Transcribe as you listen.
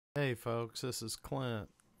Hey folks, this is Clint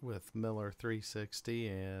with Miller 360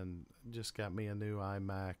 and just got me a new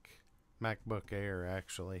MacBook Air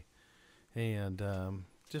actually. And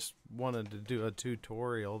just wanted to do a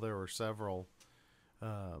tutorial. There were several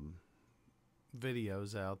um,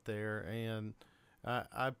 videos out there, and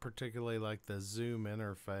I particularly like the Zoom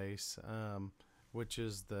interface, which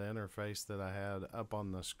is the interface that I had up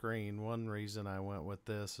on the screen. One reason I went with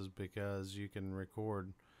this is because you can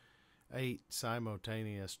record 8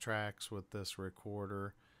 simultaneous tracks with this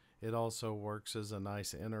recorder. It also works as a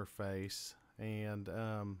nice interface, and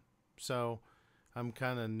so I'm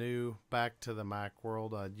kind of new back to the Mac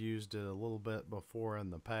world. I'd used it a little bit before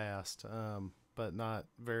in the past, but not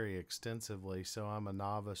very extensively, so I'm a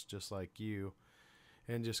novice just like you,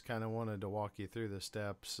 and just kind of wanted to walk you through the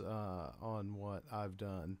steps on what I've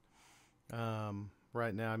done.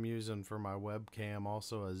 Right now I'm using for my webcam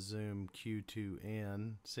also a Zoom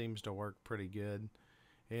Q2N. Seems to work pretty good.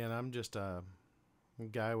 And I'm just a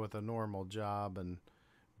guy with a normal job and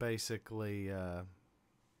basically,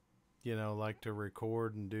 like to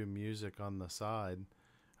record and do music on the side.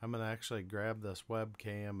 I'm going to actually grab this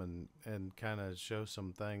webcam and kind of show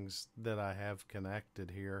some things that I have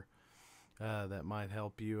connected here that might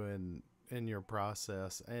help you in your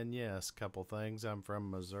process. And yes, couple things. I'm from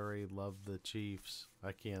Missouri, love the Chiefs.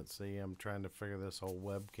 I can't see. I'm trying to figure this whole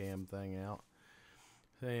webcam thing out,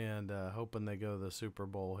 and hoping they go to the Super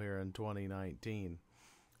Bowl here in 2019.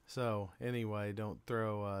 So anyway, don't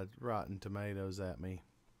throw rotten tomatoes at me.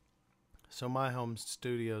 So my home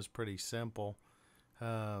studio is pretty simple.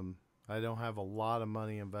 I don't have a lot of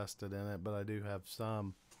money invested in it, but I do have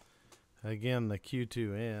some. Again, the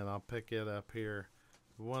Q2N, I'll pick it up here.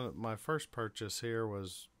 My first purchase here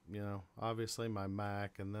was, obviously my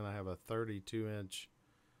Mac, and then I have a 32-inch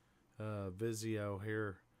Vizio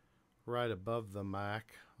here right above the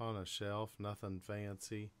Mac on a shelf. Nothing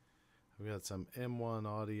fancy. I've got some M1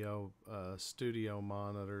 audio studio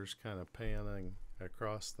monitors kind of panning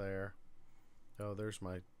across there. Oh, there's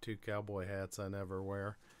my two cowboy hats I never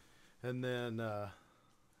wear. And then,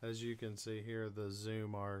 as you can see here, the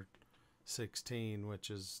Zoom R16,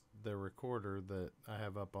 which is the recorder that I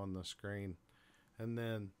have up on the screen. And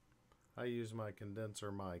then I use my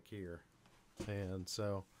condenser mic here. And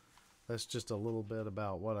so that's just a little bit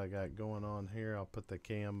about what I got going on here. I'll put the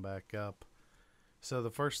cam back up. So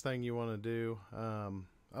the first thing you want to do,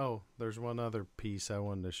 there's one other piece I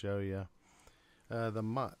wanted to show you. The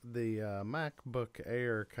MacBook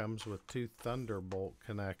Air comes with two Thunderbolt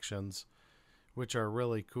connections, which are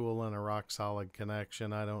really cool, and a rock solid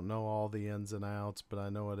connection. I don't know all the ins and outs, but I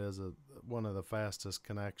know it is one of the fastest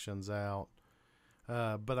connections out.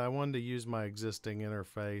 But I wanted to use my existing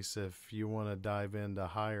interface. If you want to dive into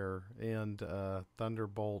higher end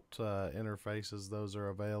Thunderbolt interfaces, those are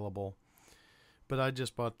available. But I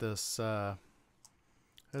just bought this.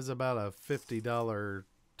 It's about a $50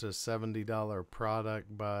 to $70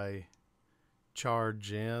 product by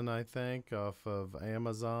Charge In, I think, off of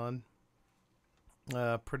Amazon.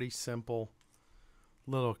 Pretty simple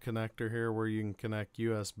little connector here where you can connect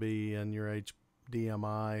USB and your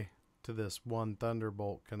HDMI to this one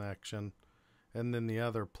Thunderbolt connection, and then the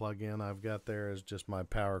other plug-in I've got there is just my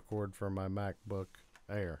power cord for my MacBook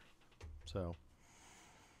Air. So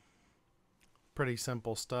pretty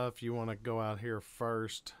simple stuff. You want to go out here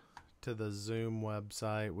first to the Zoom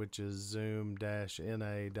website, which is zoom-na.com,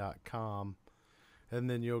 and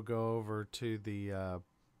then you'll go over to the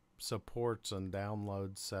supports and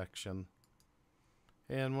downloads section,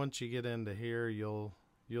 and once you get into here, you'll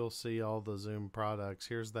see all the Zoom products.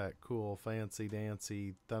 Here's that cool fancy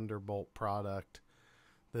dancy Thunderbolt product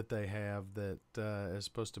that they have that is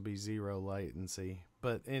supposed to be zero latency.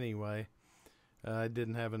 But anyway, I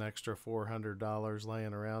didn't have an extra $400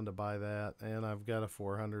 laying around to buy that, and I've got a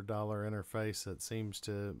 $400 interface that seems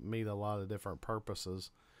to meet a lot of different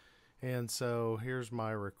purposes. And so here's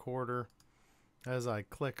my recorder. As I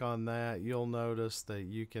click on that, you'll notice that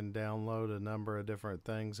you can download a number of different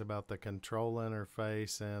things about the control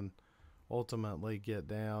interface and ultimately get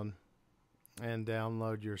down and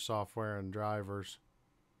download your software and drivers.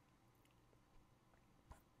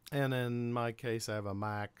 And in my case, I have a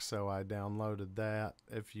Mac, so I downloaded that.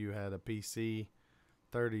 If you had a PC,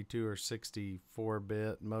 32 or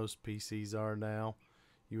 64-bit, most PCs are now,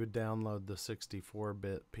 you would download the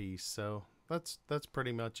 64-bit piece. So that's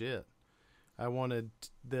pretty much it. I wanted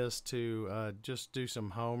this to just do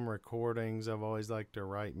some home recordings. I've always liked to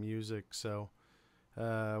write music, so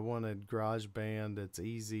I wanted Garageband. It's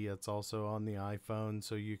easy. It's also on the iPhone,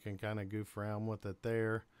 so you can kind of goof around with it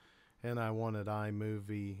there. And I wanted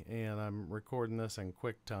iMovie, and I'm recording this in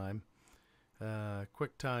QuickTime.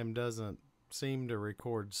 QuickTime doesn't seem to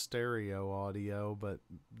record stereo audio, but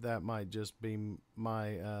that might just be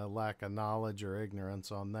my lack of knowledge or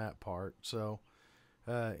ignorance on that part. So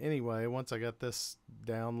anyway, once I got this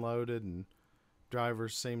downloaded and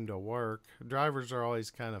drivers seem to work, drivers are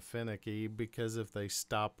always kind of finicky because if they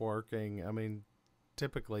stop working, I mean,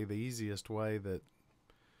 typically the easiest way that,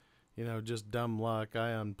 you know, just dumb luck, I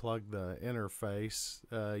unplug the interface,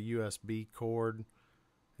 USB cord,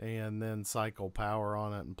 and then cycle power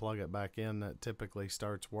on it and plug it back in. That typically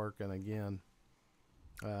starts working again.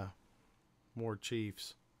 More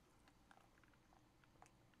Chiefs.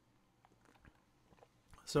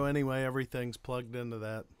 So anyway, everything's plugged into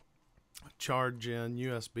that charge-in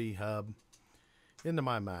USB hub into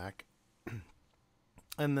my Mac.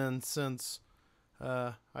 And then since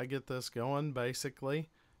I get this going, basically,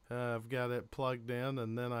 I've got it plugged in,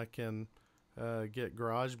 and then I can get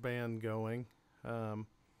Garageband going,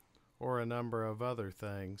 or a number of other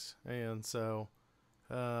things. And so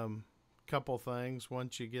couple things,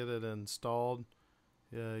 once you get it installed,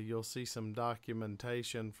 you'll see some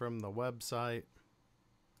documentation from the website,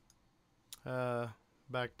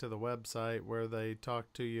 back to the website, where they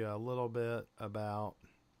talk to you a little bit about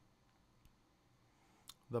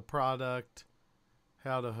the product,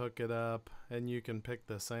 how to hook it up, and you can pick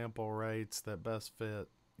the sample rates that best fit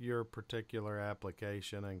your particular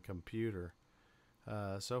application and computer.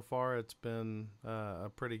 So far it's been a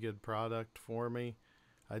pretty good product for me.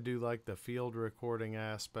 I do like the field recording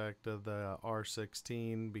aspect of the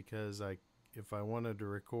R16 because if I wanted to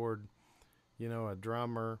record, you know, a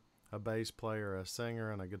drummer, a bass player, a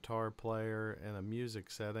singer, and a guitar player in a music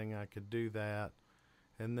setting, I could do that.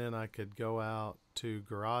 And then I could go out to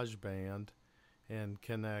Garageband and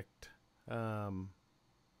connect the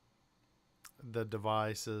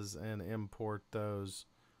devices and import those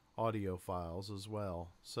audio files as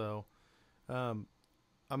well. So I'm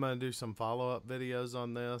going to do some follow-up videos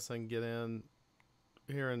on this and get in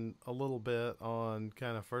here in a little bit on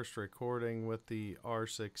kind of first recording with the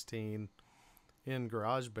R16 in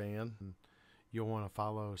Garageband. You'll want to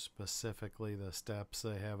follow specifically the steps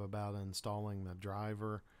they have about installing the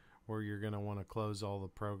driver, where you're going to want to close all the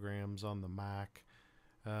programs on the Mac.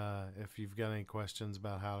 If you've got any questions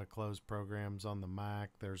about how to close programs on the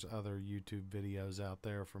Mac, there's other YouTube videos out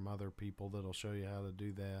there from other people that'll show you how to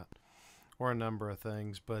do that, or a number of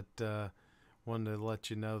things. But wanted to let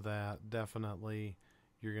you know that definitely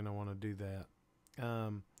you're going to want to do that.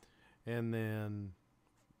 And then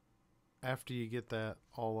after you get that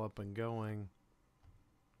all up and going,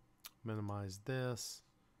 minimize this.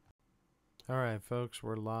 Alright folks,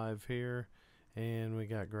 we're live here, and we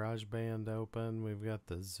got Garageband open. We've got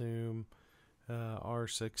the Zoom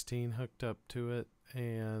R16 hooked up to it,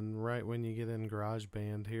 and right when you get in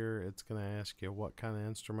Garageband here, it's going to ask you what kind of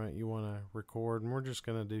instrument you want to record, and we're just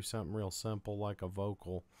going to do something real simple like a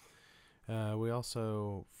vocal. We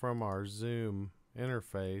also, from our Zoom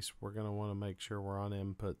interface, we're going to want to make sure we're on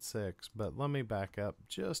input 6, but let me back up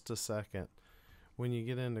just a second. When you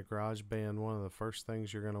get into Garageband, one of the first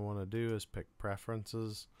things you're going to want to do is pick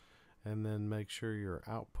preferences, and then make sure your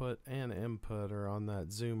output and input are on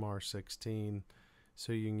that Zoom R16,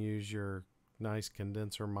 so you can use your nice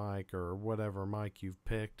condenser mic or whatever mic you've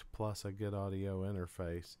picked, plus a good audio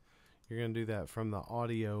interface. You're going to do that from the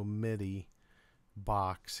audio MIDI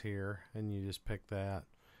box here, and you just pick that.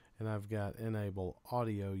 And I've got enable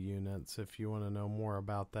audio units if you want to know more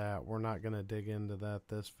about that. We're not going to dig into that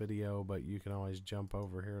this video, but you can always jump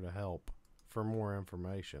over here to help for more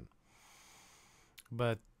information.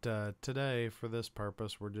 But today, for this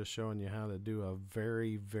purpose, we're just showing you how to do a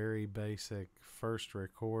very, very basic first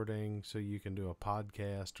recording so you can do a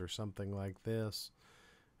podcast or something like this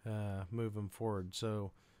moving forward.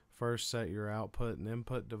 So first, set your output and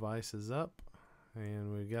input devices up,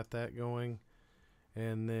 and we got that going.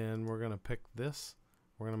 And then we're going to pick this.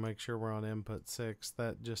 We're going to make sure we're on input 6.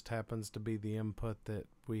 That just happens to be the input that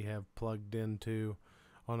we have plugged into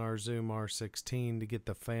on our Zoom R16 to get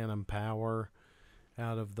the phantom power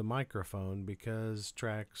out of the microphone, because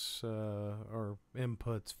tracks or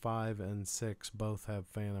inputs 5 and 6 both have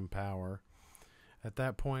phantom power. At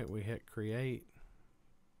that point, we hit create,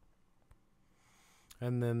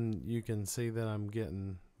 and then you can see that I'm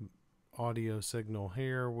getting audio signal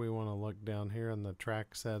here. We want to look down here in the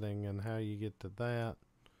track setting, and how you get to that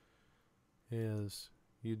is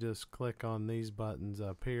you just click on these buttons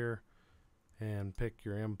up here and pick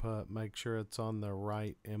your input. Make sure it's on the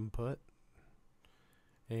right input,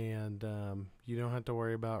 and you don't have to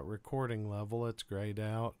worry about recording level. It's grayed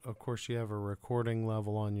out. Of course, you have a recording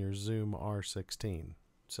level on your Zoom R16.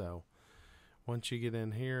 So once you get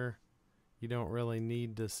in here, you don't really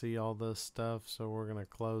need to see all this stuff, so we're going to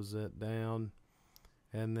close it down,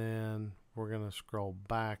 and then we're going to scroll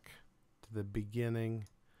back to the beginning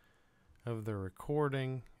of the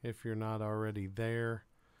recording if you're not already there,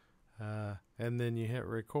 and then you hit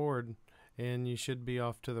record, and you should be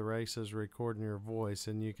off to the races recording your voice.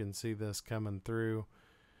 And you can see this coming through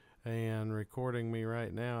and recording me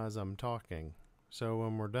right now as I'm talking. So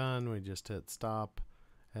when we're done, we just hit stop,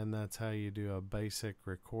 and that's how you do a basic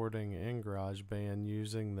recording in Garageband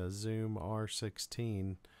using the Zoom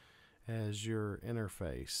R16 as your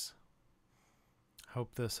interface.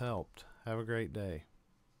 Hope this helped. Have a great day.